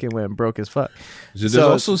he fucking went broke as fuck. So there's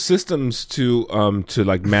also systems to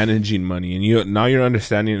like managing money, and now you're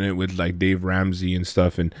understanding it with like Dave Ramsey and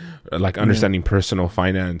stuff, and like understanding personal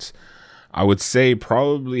finance. I would say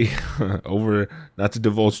probably over, not to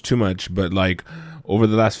divulge too much, but like over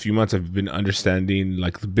the last few months, I've been understanding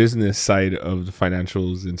like the business side of the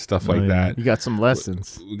financials and stuff like that. You got some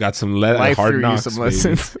lessons. We got some Life hard threw knocks, you some baby.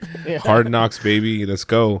 lessons. Hard knocks, baby. Let's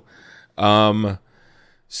go. So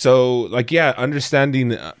like, yeah,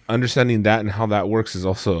 understanding that and how that works is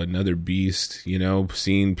also another beast,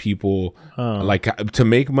 seeing people like to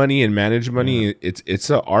make money and manage money. It's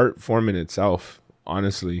an art form in itself,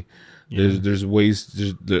 honestly. There's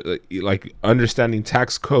ways, like understanding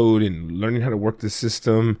tax code and learning how to work the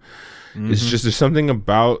system. It's just, there's something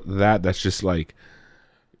about that's just like,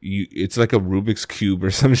 it's like a Rubik's Cube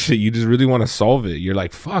or some shit. You just really want to solve it. You're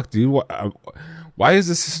like, fuck, dude, why is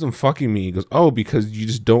the system fucking me? He goes, oh, because you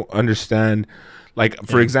just don't understand. Like,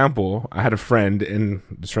 for example, I had a friend, and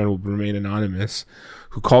this friend will remain anonymous,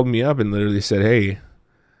 who called me up and literally said, hey,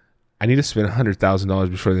 I need to spend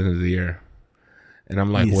 $100,000 before the end of the year. And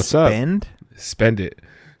I'm like, what's up? Spend it.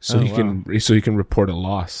 So he can report a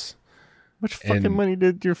loss. How much fucking money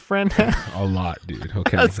did your friend have? A lot, dude.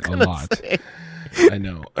 Okay. A lot. I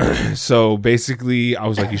know. So basically I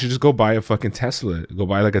was like, you should just go buy a fucking Tesla. Go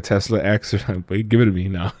buy like a Tesla X or something. But give it to me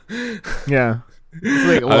now. Yeah. It's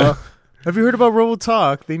like, well, have you heard about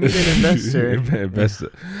RoboTalk? They need an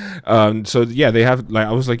investor. So yeah, they have, like,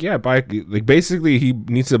 I was like, yeah, buy, like, basically he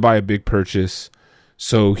needs to buy a big purchase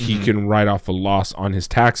so he can write off a loss on his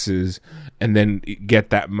taxes and then get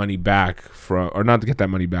that money back or not to get that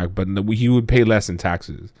money back, but he would pay less in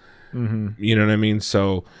taxes. You know what I mean?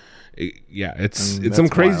 So it's some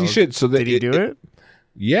crazy wild shit. So did he do it?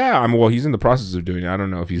 Yeah, well, he's in the process of doing it. I don't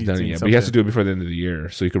know if he's done it yet, but he has to do it before the end of the year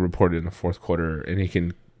so he can report it in the fourth quarter and he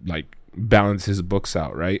can like balance his books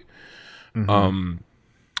out, right?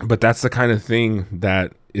 But that's the kind of thing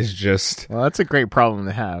that is just, well, that's a great problem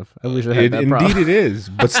to have. I wish I had that problem. Indeed it is.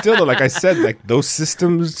 But still, like I said, like those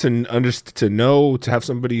systems to know, to have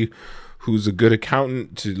somebody who's a good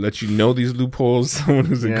accountant to let you know these loopholes, someone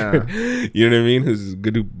who's a good, you know what I mean, who's a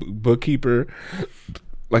good bookkeeper,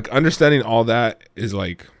 like understanding all that is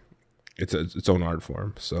like, it's its own art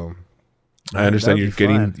form. So I understand you're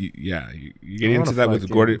getting, you're getting into that with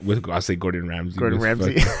Gordon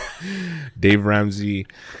Ramsay. Dave Ramsey.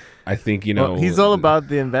 I think, well, he's all about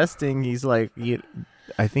the investing. He's like,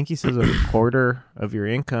 I think he says a quarter of your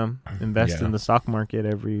income invest in the stock market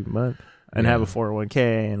every month and have a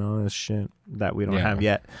 401k and all this shit that we don't have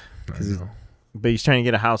yet. But he's trying to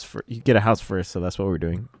get a house first, so that's what we're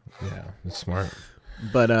doing. Yeah, that's smart.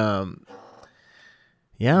 But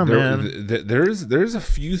yeah, man. There's a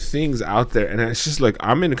few things out there, and it's just like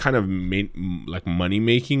I'm in a kind of like money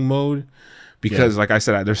making mode because, like I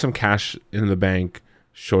said, there's some cash in the bank.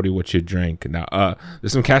 Shorty, what you drank now?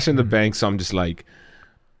 There's some cash in the bank, so I'm just like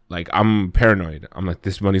I'm paranoid. I'm like,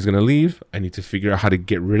 this money's gonna leave. I need to figure out how to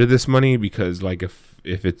get rid of this money because, like, if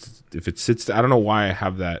it sits, I don't know why I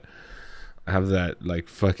have that like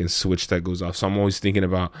fucking switch that goes off. So I'm always thinking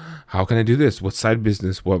about how can I do this? What side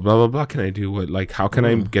business? What blah blah blah can I do? What, like, how can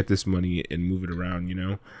I get this money and move it around?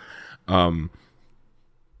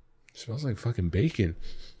 Smells like fucking bacon.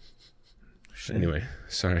 Shit. Anyway,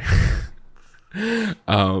 sorry. So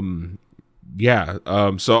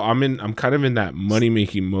I'm kind of in that money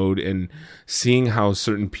making mode and seeing how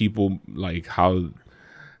certain people, like how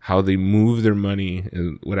they move their money.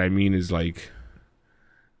 And what I mean is, like,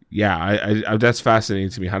 I that's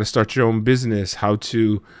fascinating to me. How to start your own business, how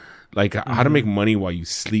to, like, how to make money while you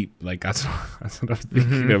sleep. Like that's what I'm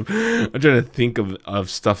thinking of. I'm trying to think of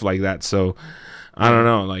stuff like that. So I don't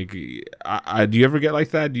know. Like, do you ever get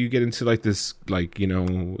like that? Do you get into like this, like, you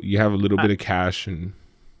have a little bit of cash and?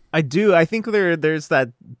 I do. I think there's that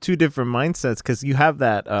two different mindsets because you have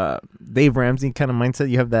that Dave Ramsey kind of mindset.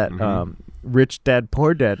 You have that rich dad,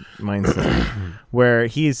 poor dad mindset where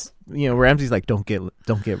he's, Ramsey's like, don't get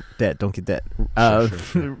debt.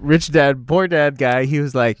 Sure. Rich dad, poor dad guy, he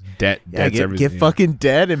was like, get fucking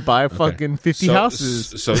debt and buy fucking 50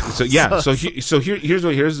 houses. Here's a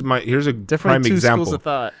prime example. Schools of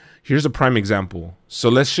thought. Here's a prime example. So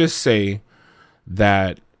let's just say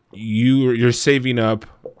that you're saving up.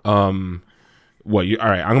 All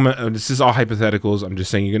right. This is all hypotheticals. I'm just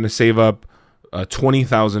saying you're gonna save up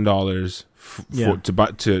 $20,000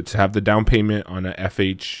 to have the down payment on a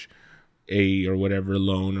FHA or whatever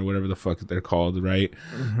loan or whatever the fuck they're called, right?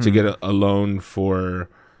 To get a loan for,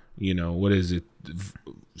 what is it,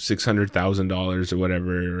 $600,000 or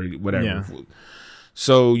whatever. Yeah.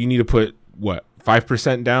 So you need to put what,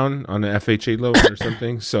 5% down on an FHA loan or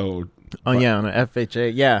something. So on a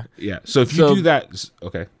FHA, yeah. So if you do that,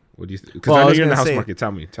 okay. What do you think? Because I know you're in the house market.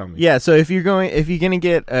 Tell me. Yeah. So if you're gonna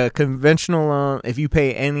get a conventional loan, if you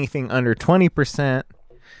pay anything under 20%,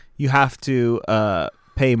 you have to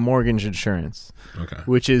pay mortgage insurance. Okay.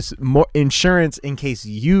 Which is more insurance in case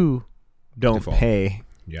you don't Default. pay.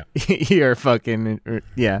 Yeah. your fucking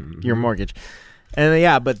your mortgage.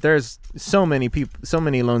 And but there's so many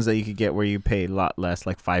loans that you could get where you pay a lot less,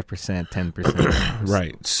 like 5%, 10%.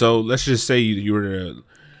 Right. So let's just say you were to.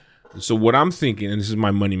 So what I'm thinking, and this is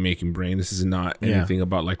my money making brain. This is not anything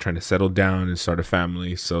about like trying to settle down and start a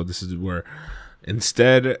family. So this is where,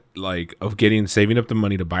 instead like of saving up the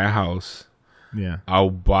money to buy a house, I'll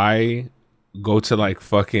go to like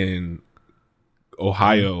fucking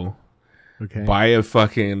Ohio, buy a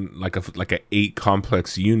fucking like a 8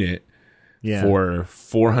 complex unit. For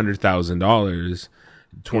 $400,000,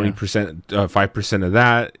 20%, 5% of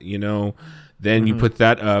that, then you put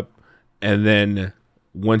that up, and then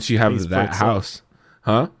once you have that house,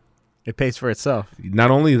 it pays for itself. Not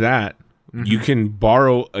only that, you can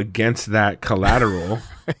borrow against that collateral.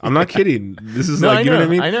 I'm not kidding. This is you know what I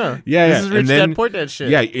mean? I know. Yeah, this is rich dad poor dad shit.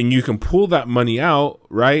 Yeah, and you can pull that money out,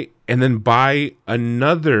 right, and then buy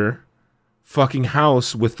another fucking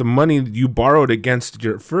house with the money you borrowed against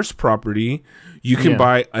your first property. You can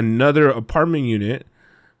buy another apartment unit,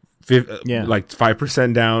 like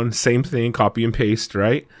 5% down, same thing, copy and paste,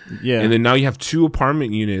 right? Yeah. And then now you have 2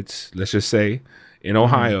 apartment units, let's just say, in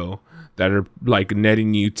Ohio that are like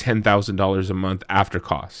netting you $10,000 a month after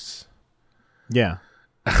costs. Yeah.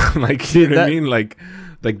 Like, you know what I mean? Like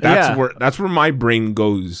that's where my brain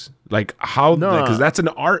goes. Like because that's an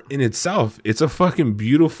art in itself. It's a fucking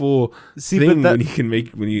beautiful thing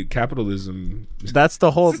when you capitalism. That's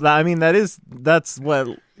the whole. I mean, that's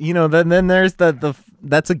what Then there's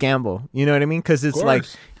that's a gamble. You know what I mean? Because it's like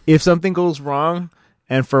if something goes wrong,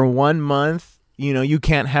 and for 1 month, you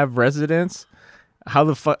can't have residence. How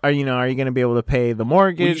the fuck are you going to be able to pay the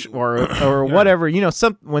mortgage or whatever?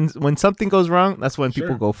 When something goes wrong, that's when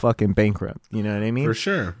people go fucking bankrupt. You know what I mean? For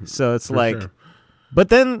sure. So it's but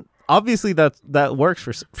then. Obviously, that works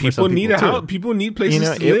for people. Need a house. People need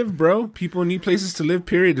places to live, bro. People need places to live.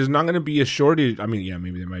 Period. There's not going to be a shortage. I mean,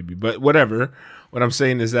 maybe there might be, but whatever. What I'm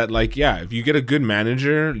saying is that, if you get a good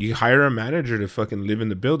manager, you hire a manager to fucking live in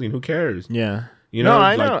the building. Who cares? Yeah. No,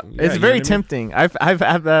 I know. It's very tempting. I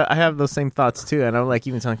have those same thoughts too, and I'm like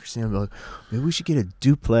even telling Christina, I'm like, maybe we should get a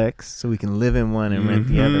duplex so we can live in one and rent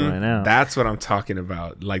the other one out. That's what I'm talking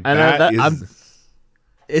about. Like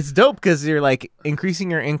it's dope because you're like increasing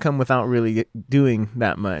your income without really doing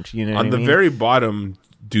that much. You know, on the very bottom,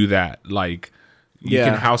 do that. Like you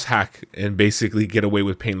can house hack and basically get away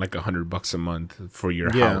with paying like $100 a month for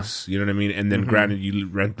your house. You know what I mean? And then granted, you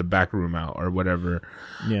rent the back room out or whatever.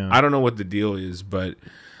 Yeah, I don't know what the deal is, but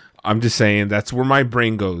I'm just saying that's where my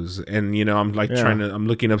brain goes. And I'm like I'm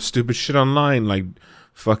looking up stupid shit online, like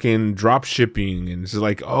fucking drop shipping, and it's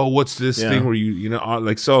like, oh, what's this thing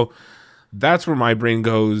where so. That's where my brain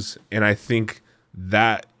goes, and I think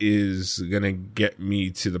that is gonna get me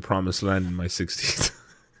to the promised land in my 60s.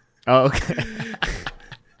 Oh, okay.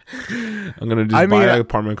 I'm gonna just buy an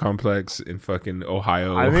apartment complex in fucking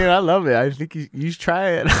Ohio. I mean, I love it. I think you should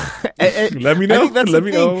try it. Let me know. Let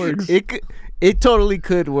me know how it works. It totally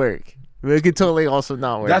could work. It could totally also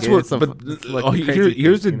not work. That's here's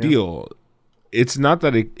the deal. It's not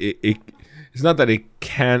that it's not that it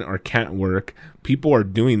can or can't work. People are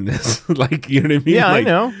doing this. Like, you know what I mean? Yeah, I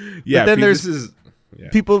know. Yeah, but then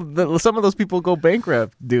people. Some of those people go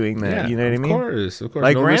bankrupt doing that. You know what I mean? Of course.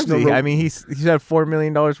 Like no Ramsey. I mean, he's had $4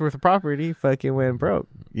 million worth of property. Fucking went broke.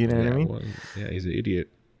 You know what I mean? Well, he's an idiot.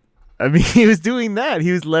 I mean, he was doing that.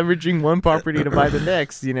 He was leveraging one property to buy the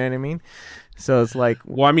next. You know what I mean? So it's like,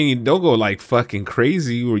 well, I mean, don't go like fucking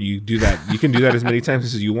crazy where you do that. You can do that as many times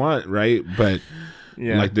as you want, right? But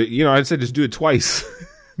I'd say just do it twice.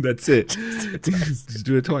 That's it. Just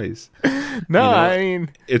do it twice. No, I mean,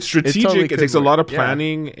 it's strategic. It takes a lot of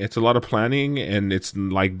planning. Yeah. It's a lot of planning, and it's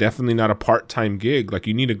like definitely not a part-time gig. Like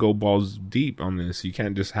you need to go balls deep on this. You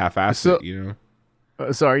can't just half-ass it.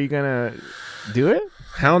 So are you gonna do it?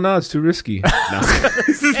 Hell no, it's too risky. No.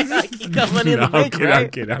 You got money in the bank,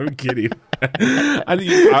 right? I'm kidding.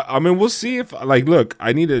 I mean, we'll see if look.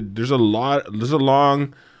 There's a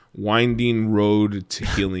long winding road to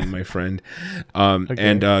healing, my friend. Okay.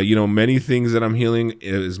 And many things that I'm healing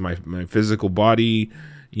is my physical body.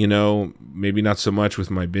 Maybe not so much with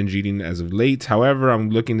my binge eating as of late. However, I'm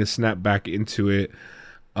looking to snap back into it.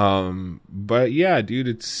 But yeah, dude,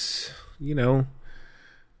 it's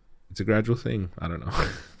it's a gradual thing. I don't know.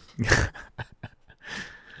 Yeah.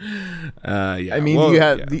 I mean,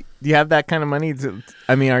 do you have that kind of money?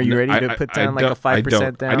 Are you ready to put down like a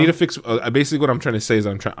 5% down? I need to fix. Basically, what I'm trying to say is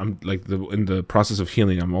I'm like in the process of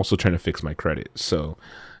healing. I'm also trying to fix my credit. So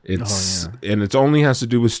and it only has to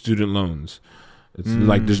do with student loans. It's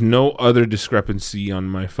like there's no other discrepancy on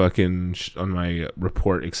my on my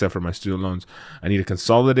report except for my student loans. I need to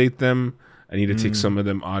consolidate them. I need to take some of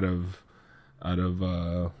them out of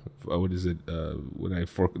what is it? When I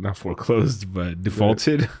not foreclosed but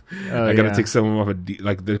defaulted. I got to take some of them off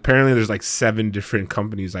apparently there's like 7 different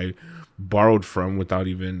companies I borrowed from without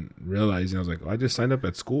even realizing. I was like, I just signed up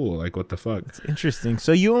at school. Like, what the fuck? It's interesting.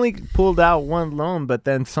 So you only pulled out one loan, but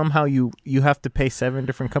then somehow you have to pay 7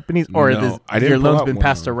 different companies, or your loan's been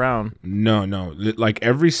passed around? No. Like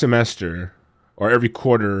every semester or every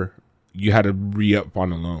quarter, you had to re-up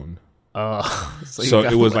on a loan. So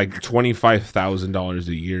it was like $25,000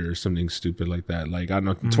 a year or something stupid like that. Like, I don't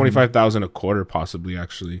know, $25,000 a quarter possibly,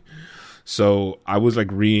 actually. So I was like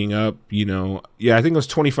re-ing up, I think it was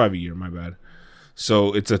 25 a year, my bad.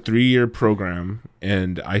 So it's a 3-year program,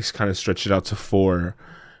 and I kind of stretched it out to 4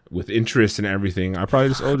 with interest and everything. I probably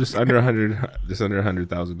just owe just under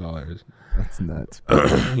 $100,000. That's nuts.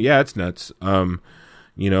 Yeah, it's nuts. But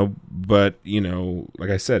like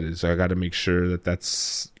I said, I got to make sure that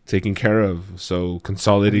that's taken care of. So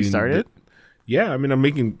consolidating. Have you started? Yeah, I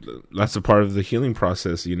mean, that's a part of the healing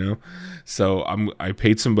process, So I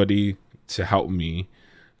paid somebody to help me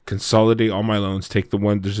consolidate all my loans. Take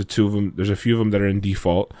there's a few of them that are in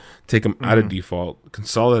default. Take them out of default,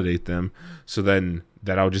 consolidate them, so then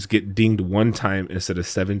that I'll just get dinged 1 time instead of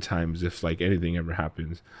 7 times if like anything ever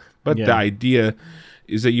happens. But the idea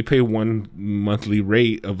is that you pay 1 monthly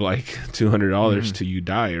rate of like $200 till you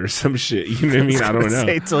die or some shit. You know what I mean? I don't know.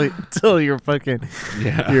 Till your fucking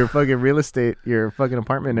your fucking real estate, your fucking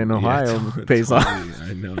apartment in Ohio pays off.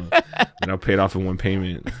 I know. And I'll pay it off in 1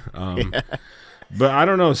 payment. But I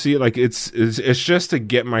don't know. See, like it's just to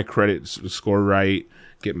get my credit score right,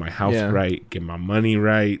 get my house right, get my money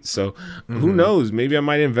right. So who knows? Maybe I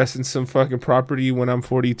might invest in some fucking property when I'm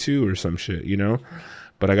 42 or some shit.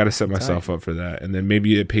 But I got to set myself up for that. And then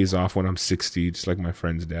maybe it pays off when I'm 60, just like my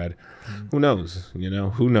friend's dad. Who knows?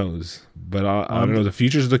 Who knows? But I don't know. The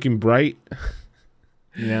future's looking bright.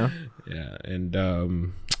 Yeah. Yeah. And,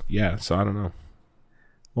 so I don't know.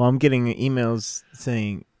 Well, I'm getting emails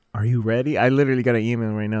saying, are you ready? I literally got an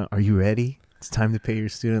email right now. Are you ready? It's time to pay your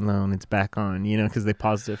student loan. It's back on, because they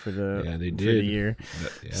paused it for the year.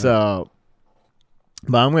 So,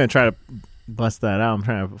 but I'm going to try to bust that out. I'm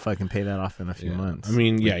trying to fucking pay that off in a few months. I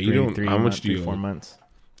mean, you don't. How much do you? 4 months.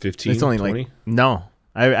 15. It's only 20? like no.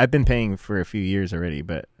 I've been paying for a few years already,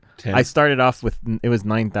 but 10? I started off with it was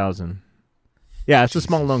 $9,000. Yeah, it's a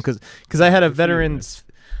small loan because I had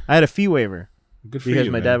I had a fee waiver. Good for because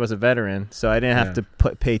you, my man. dad was a veteran, so I didn't have to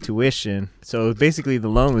pay tuition. So basically, the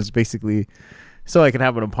loan was basically so I could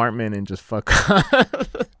have an apartment and just fuck.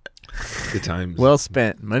 Good times. Well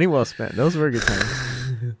spent. Money well spent. Those were good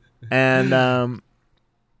times. And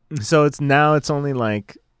so it's only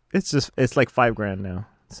like it's like $5,000 now.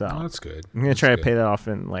 So that's good. I'm gonna try to pay that off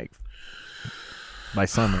in like by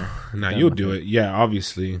summer. Nah, you'll do it. Yeah,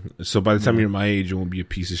 obviously. So by the time you're my age, you won't be a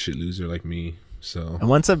piece of shit loser like me. So and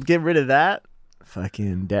once I get rid of that,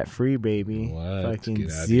 fucking debt free, baby. What? Fucking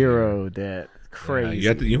zero debt. Crazy.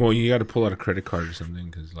 Yeah, you got to pull out a credit card or something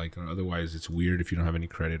because otherwise it's weird if you don't have any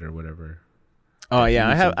credit or whatever. Oh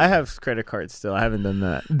yeah, I have credit cards still. I haven't done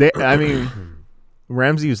that.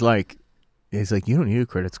 Ramsey was like, he's like, you don't need a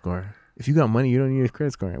credit score. If you got money, you don't need a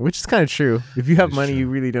credit score, which is kind of true. If you have money, you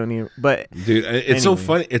really don't need. But dude, it's so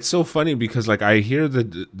funny. It's so funny because like I hear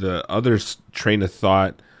the other train of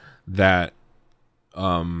thought that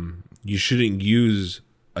you shouldn't use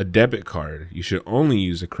a debit card. You should only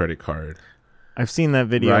use a credit card. I've seen that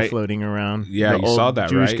video floating around. Yeah, you saw that,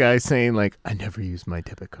 Jewish right? guy saying like, "I never use my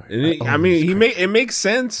debit card." It makes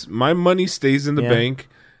sense. My money stays in the bank,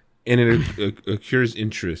 and it accrues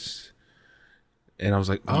interest. And I was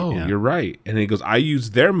like, "Oh, you're right." And he goes, "I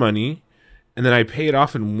use their money, and then I pay it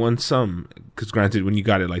off in one sum." Because granted, when you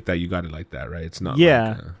got it like that, you got it like that, right? It's not.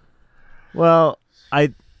 Yeah. Well,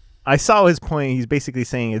 I saw his point. He's basically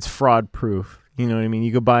saying it's fraud proof. You know what I mean?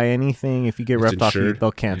 You could buy anything. If you get ripped off,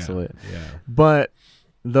 they'll cancel it. Yeah. But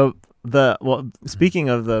speaking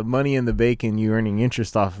of the money in the bank and you earning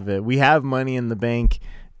interest off of it, we have money in the bank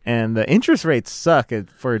and the interest rates suck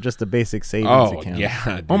for just a basic savings account.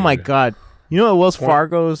 Yeah. Dude. Oh my god. You know what Wells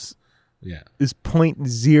Fargo's Yeah. is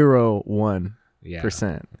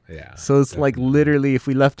 0.01%. Yeah. So it's like literally if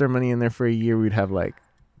we left our money in there for a year, we'd have like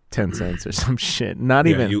 10 cents or some shit. Not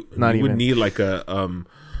even. You would need like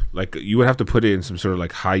you would have to put it in some sort of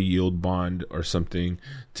like high yield bond or something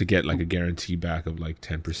to get like a guarantee back of like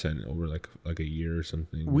 10% over like a year or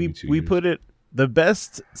something. We put it the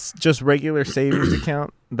best just regular savings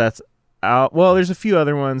account that's out. Well, there's a few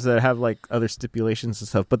other ones that have like other stipulations and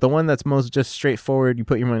stuff, but the one that's most just straightforward, you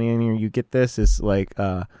put your money in here, you get this, is like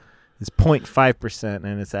it's 0.5%,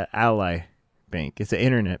 and it's at Ally Bank. It's an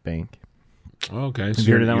internet bank. Oh, okay. Have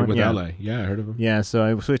you heard of that one? With Yeah. Ally. Yeah, I heard of them. Yeah,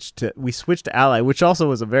 so we switched to Ally, which also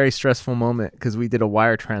was a very stressful moment because we did a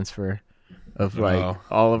wire transfer of like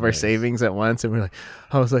all of our savings at once, and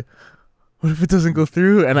I was like, what if it doesn't go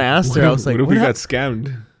through? And I asked her, I was like, what if we got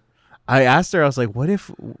scammed? I asked her, I was like, what if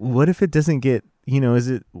it doesn't get,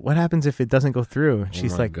 what happens if it doesn't go through?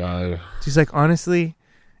 She's like, God. She's like, honestly,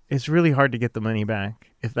 it's really hard to get the money back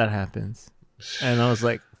if that happens. And I was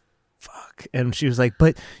like, fuck. And she was like,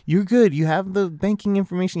 but you're good. You have the banking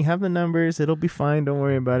information. You have the numbers. It'll be fine. Don't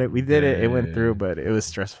worry about it. We did it. It went through, but it was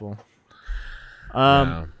stressful.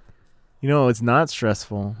 It's not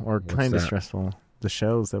stressful or kind of stressful. The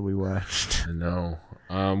shows that we watched. I know.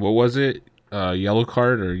 What was it? Yellow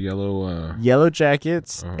Card or Yellow? Yellow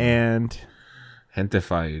Jackets and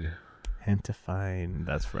Hentified.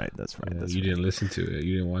 That's right. Yeah, you didn't listen to it.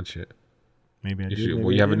 You didn't watch it. Maybe I did.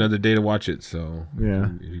 You have another day to watch it. So yeah,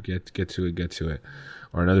 if you get to it,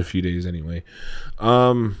 or another few days anyway.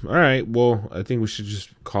 All right. Well, I think we should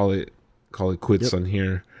just call it quits on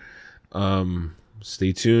here.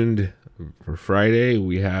 Stay tuned for Friday.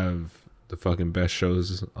 We have the fucking best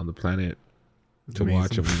shows on the planet to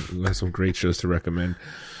watch, and we have some great shows to recommend.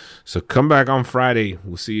 So come back on Friday.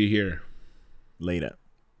 We'll see you here. Later.